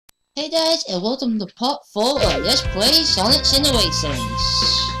Hey guys, and welcome to part 4 of Let's Play Sonic Generations.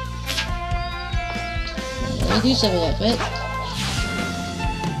 Let me do something real quick.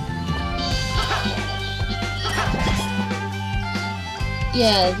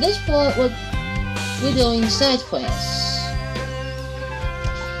 Yeah, this part we're doing side quests.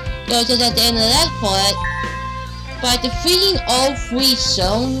 So just at the end of that part, by defeating all 3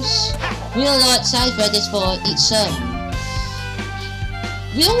 zones, we unlock side quests for each zone.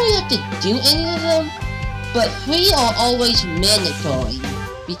 We don't really have to do any of them, but 3 are always mandatory,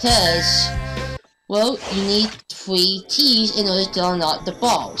 because, well, you need 3 keys in order to unlock the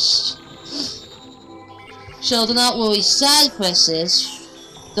boss. So they're not really side quests,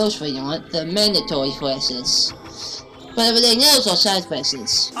 those 3 aren't, they're mandatory quests. But everything else are side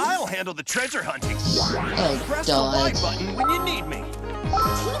quests. I'll handle the treasure hunting. Oh, Press God. the Y button when you need me.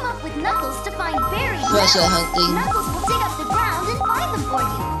 Team up with Knuckles to find buried Treasure metals. hunting. Knuckles will dig up the ground and find them for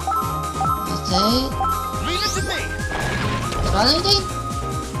you. Okay. Leave it to me. Spot anything?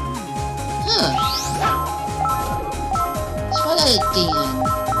 Huh. Spot that again.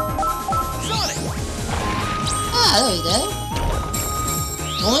 Sonic. Ah, there we go.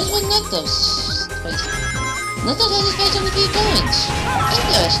 Coins with Knuckles. Wait. Knuckles has his face on the few coins.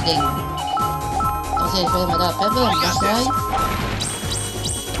 Interesting. Okay, for my dog Pepper, that's right.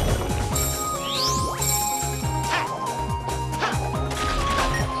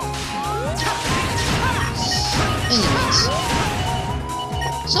 Anyways,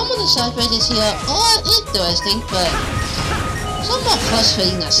 some of the side quests here are interesting, but some are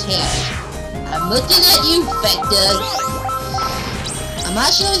frustrating as hell. I'm looking at you, Vector. I'm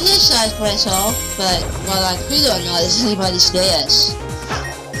not sure his side quests are, but while I'm free or not, is anybody's guess.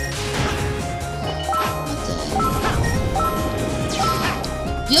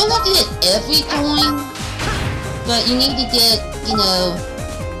 You don't have to get every coin, but you need to get, you know,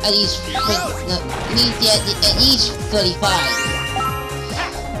 at least, you need to get at least 35.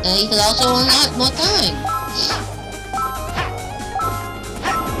 And you can also unlock more time.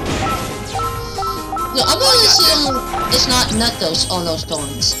 No, I'm gonna assume it's not Knuckles on those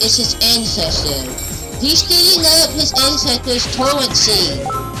coins. It's his ancestor. He's digging up his ancestor's torrent seed.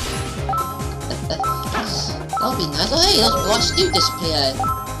 That'll be nice. Oh hey, those blocks do disappear.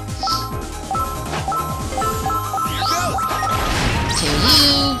 Kill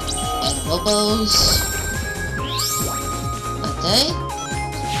you. And Bobos. Okay.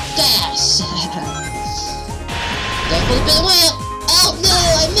 Gas! Don't put a bit away! Oh no,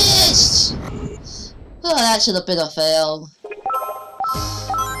 I missed! Oh, that should have been a fail.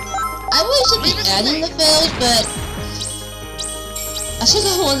 I really should be adding the fails, but I should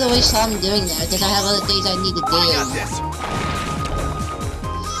have wanted to waste time doing that because I have other things I need to do.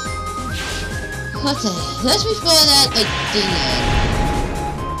 Okay, let's refer that again.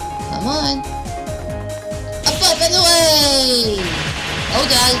 Come on. Up, up, and away! Oh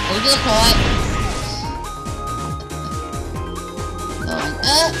god, over the part. Going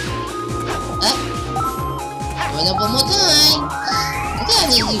up. Up. Going up one more time. I think I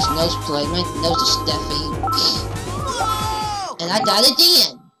need to use nose play. My nose is stuffy. And I died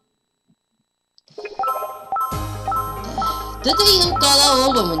again. Good thing you don't fall all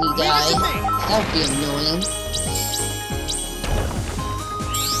over when you die. That would be annoying.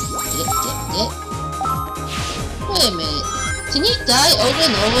 Wait a minute. Can you die over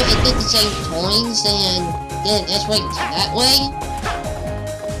and over and get the same coins and get an S-rank that way?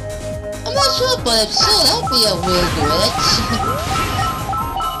 I'm not sure, but if so, that would be a weird glitch.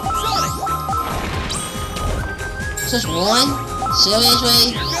 Just one?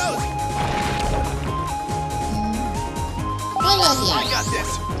 Seriously? What about here? I got this.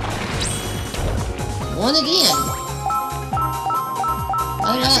 One again.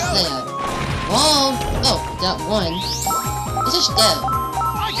 What about there? Whoa! Oh, got one. Let's just go.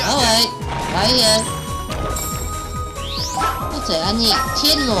 Alright, right here. Okay, I need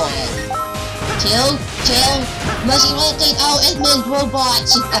 10 more. Kill, must rotate all Edmund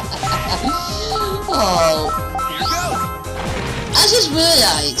robots. Oh. I just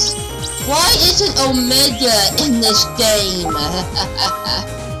realized, why isn't Omega in this game?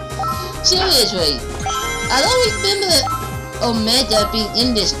 Seriously, I don't remember Omega being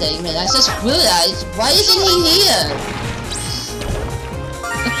in this game, and I just realized, why isn't he here?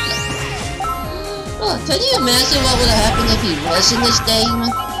 Oh, can you imagine what would have happened if he was in this game?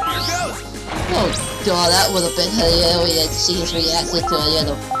 Oh god, that would have been hilarious to see his reaction to the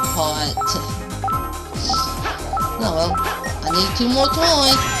other part. Oh well, I need 2 more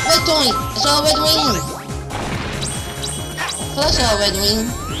coins. Red coin! I saw a red wing! First I saw a red wing.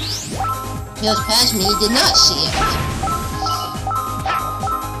 He was past me, did not see it.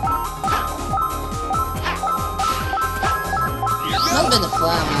 have been the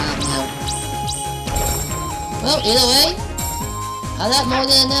flower, I don't know. Well, either way, I got more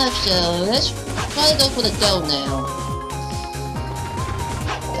than enough, so let's try to go for the dough now.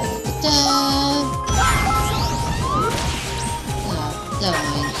 Da-da-da. Oh,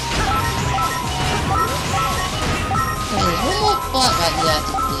 darn. There's one more spot right here I have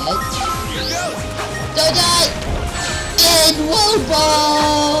to get. Go die! And world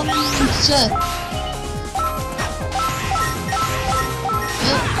bombs!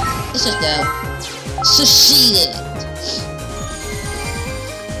 Let's just go. Succeeded it.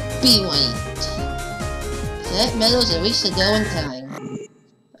 Be white. That medals at least a go in time.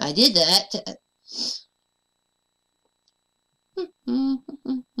 I did that.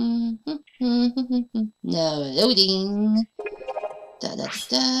 Now loading. Da da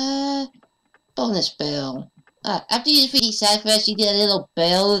da. Bonus bell. After you defeat these side quests, you get a little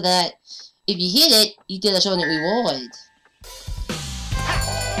bell that, if you hit it, you get a certain reward.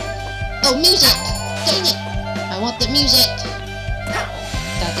 Oh, music! Dang it! I want the music!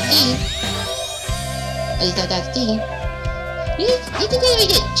 Da-da-dee. At least da-da-dee. You can only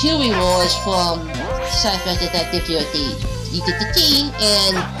get 2 rewards from side quests that give you a D. You get the D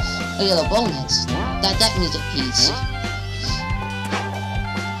and a little bonus. That music piece.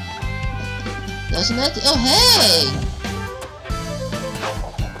 There's another. Oh, hey!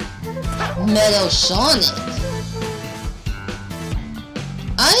 Metal Sonic.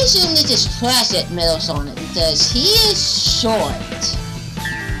 I assume this is classic Metal Sonic because he is short.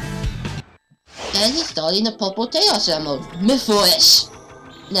 And he's starting the purple tail symbol. Mythos.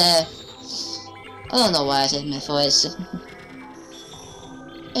 Nah. I don't know why I said Mythos.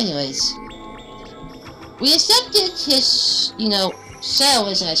 Anyways. We accepted his,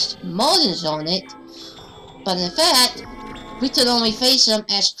 cells as modern Sonic, but in fact, we could only face him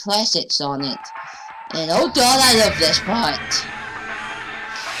as classic Sonic. And oh god, I love this part.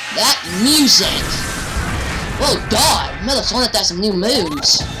 That music! Oh god, Metal Sonic got some new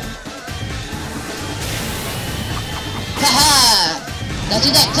moves. Haha! Got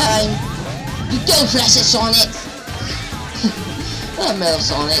you that time. You go, classic Sonic! Oh, Metal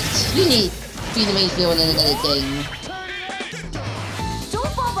Sonic, you need to be the main villain in another thing.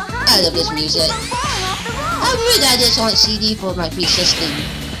 I love this music. I really got this on CD for my P60.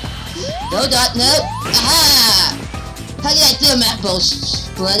 No dot, no. Aha! How did I do, Apple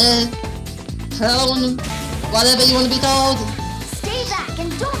Splitter? Prone? Whatever you want to be called? Stay back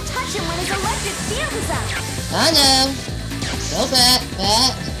and don't touch him when his electric field is up. I know. Go back,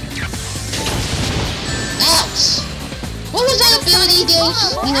 back. Ouch! What was that ability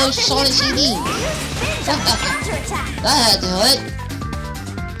against, Sonic CD? I had to do it.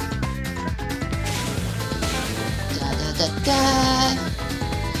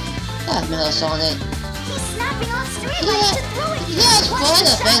 That Metal Sonic. He's snapping on streetlights to throw it. Yeah, it's fun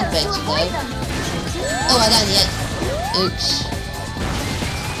to bang things, Oh, I got it. Oops.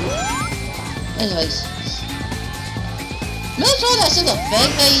 Anyways. Metal Sonic has a fan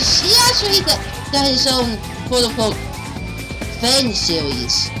base. He actually got his own quote-unquote fan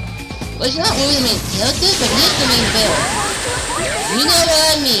series. Well, it's not really the main character, but he's the main villain. You know what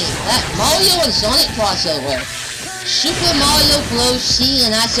I mean. That Mario and Sonic crossover. Super Mario Bros. C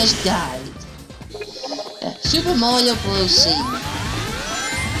and I just died. Yeah, Super Mario Bros. C.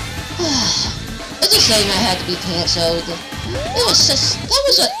 It's a shame I had to be cancelled. That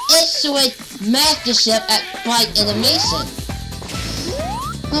was an excellent mastership at fight animation.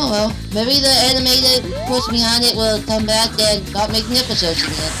 Oh well, maybe the animated person behind it will come back and start making episodes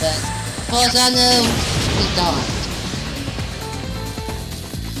again, but as far as I know, he's gone.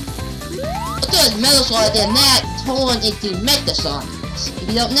 Good Metal Sonic and that torn into Mega Sonic. If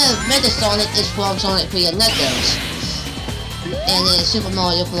you don't know, Mega Sonic is from Sonic 3 and Knuckles. And in Super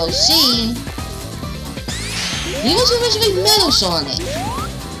Mario Bros. C, he was originally Metal Sonic.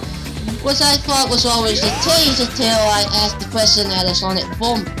 Which I thought was always the case until I asked the question at a Sonic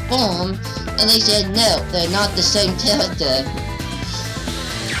form, and they said no, they're not the same character.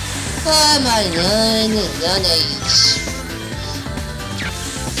 Oh my young age.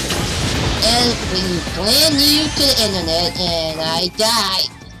 And we brand new to the internet, and I died.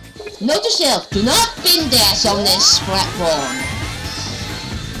 Note to self, do not bin dash on this platform.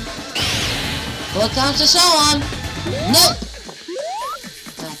 4 times to so on. Nope.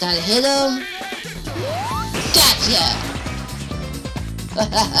 I gotta hit him. Gotcha.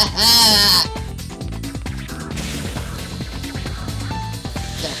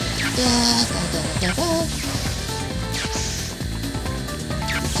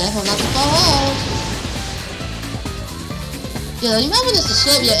 Careful not to fall off. Yo, you might want to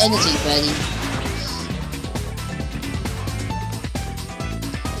conserve your energy, buddy.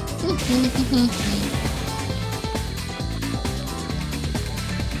 Oh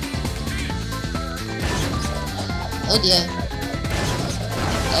dear.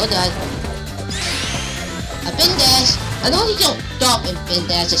 Oh god. I've been dashed. I know you don't stop and been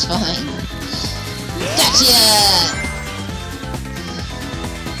dashed, it's fine. Gotcha!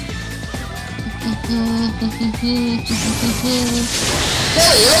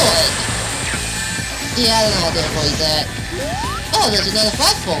 Very old! Yeah, I don't know how to avoid that. Oh, there's another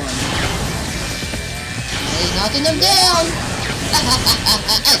platform. He's knocking them down!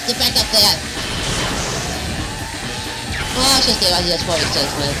 Get back up there! Well, it's just the idea that's probably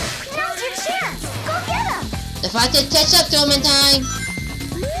safe with. Now's your chance! Go get him! If I could catch up to him in time!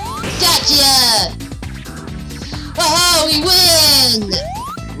 Gotcha! Oh, we win!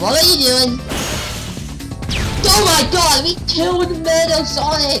 What are you doing? Oh my god, we killed Metal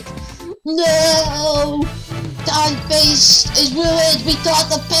Sonic! No! Time Face is ruined! We got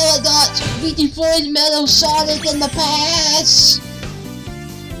the paradox! We destroyed Metal Sonic in the past!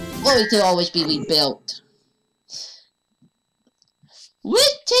 Or it could always be rebuilt.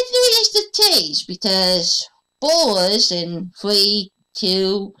 Which technically is the case, because Bolas in 3,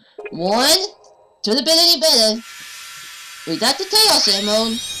 2, 1 could have been any better. We got the Chaos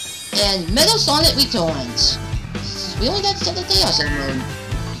Emerald, and Metal Sonic returns. We only got the Chaos Emerald.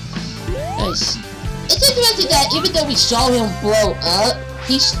 Nice. It's interesting that even though we saw him blow up,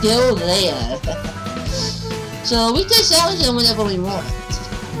 he's still there. So we can challenge him whenever we want.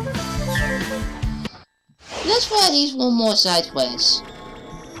 Let's try these one more side quest.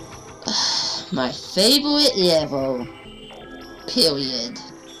 My favorite level. Period.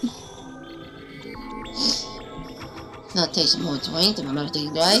 Now take some more drink to remember to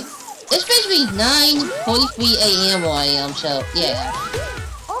right. It's basically 9:43 AM where I am, so yeah.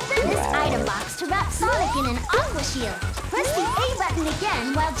 Open this item box to wrap Sonic in an Aqua Shield. Press the A button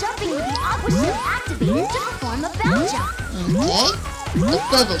again while jumping with the Aqua Shield activated to perform a bound jump. Okay. The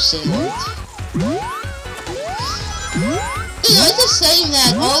bubble shield. You know, it's a shame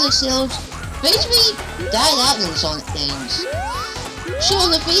that all the shields basically died out in the Sonic games. So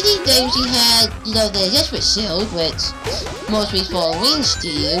in the 3D games you had, you know, the Desperate Shield, which most people wings to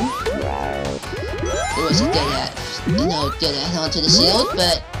you. It was a good good add-on to the shield,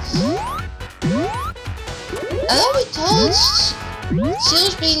 but I always told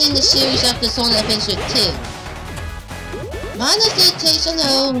shields being in the series after Sonic Adventure 2. Minus the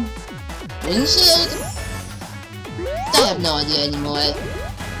occasional wing shield. I have no idea anymore.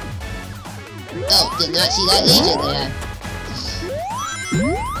 Oh, did not see that laser there.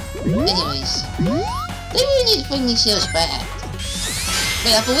 Anyways, maybe we need to bring these shields back.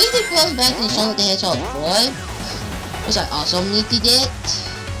 Wait, I believe they brought them back in Sonic the Hedgehog 4. Which I also need to get.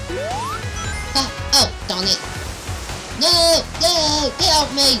 Ah, oh, darn it. No, no, get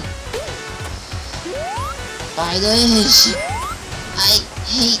off me! Spiders! I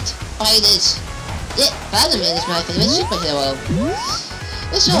hate spiders! Yeah, Spider-Man is my favorite superhero.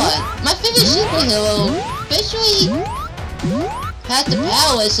 That's right, my favorite superhero basically had the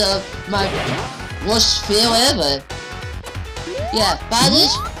powers of my worst fear ever. Yeah,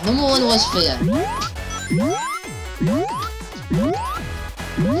 spiders, number one worst fear.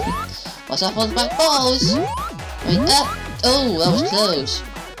 Watch out for the back balls! Wait up! Oh, that was close.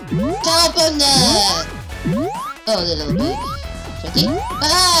 Jump on that! Oh, a little bit. Tricky.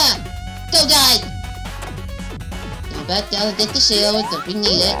 Ah! Go die! Go back down and get the shield if we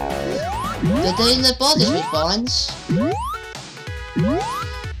need it. But then the ball just respawns.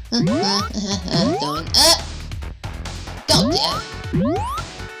 Going up! Go there!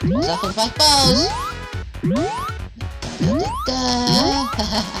 Watch out for the back balls!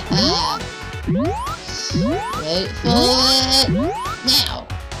 Wait for it! Now!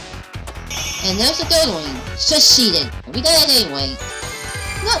 And there's the third one. Succeeded. We got it anyway.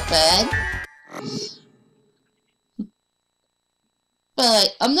 Not bad.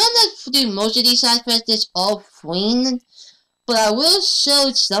 But I'm not going to do most of these side quests. It's all free. But I will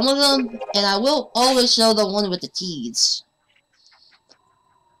show some of them. And I will always show the one with the keys.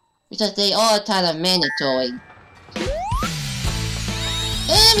 Because they are kind of mandatory.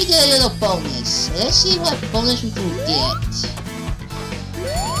 And we did a little bonus. Let's see what bonus we can get.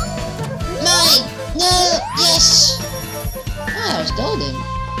 Mine! No! Yes! Ah, I was golden.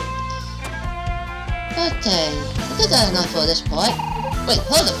 Okay. I think that's enough for this part. Wait,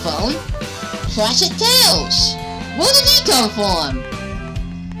 hold the phone. Crash it Tails! Where did he come from?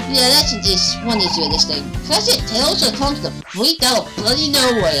 Yeah, that's just one issue of this thing. Crash it Tails just comes to freak out of bloody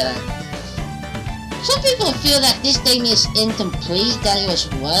nowhere. Some people feel that this thing is incomplete, that it was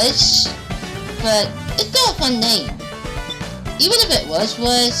rushed, but it's got a fun name. even if it was...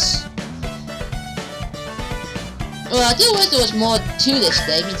 Well, I do wish there was more to this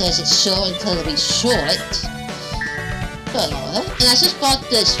thing because it's so incredibly short. But and I just bought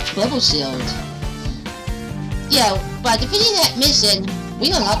this bubble shield. Yeah, by defeating that mission,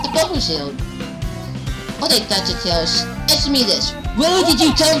 we unlocked the bubble shield. Okay, DuckTales, answer me this. Where did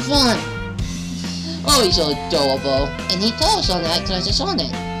you come from? Oh, he's so adorable. And he told us on that because it's on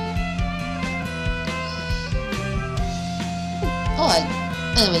it. Alright,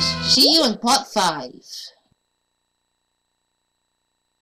 anyways, see you in part 5.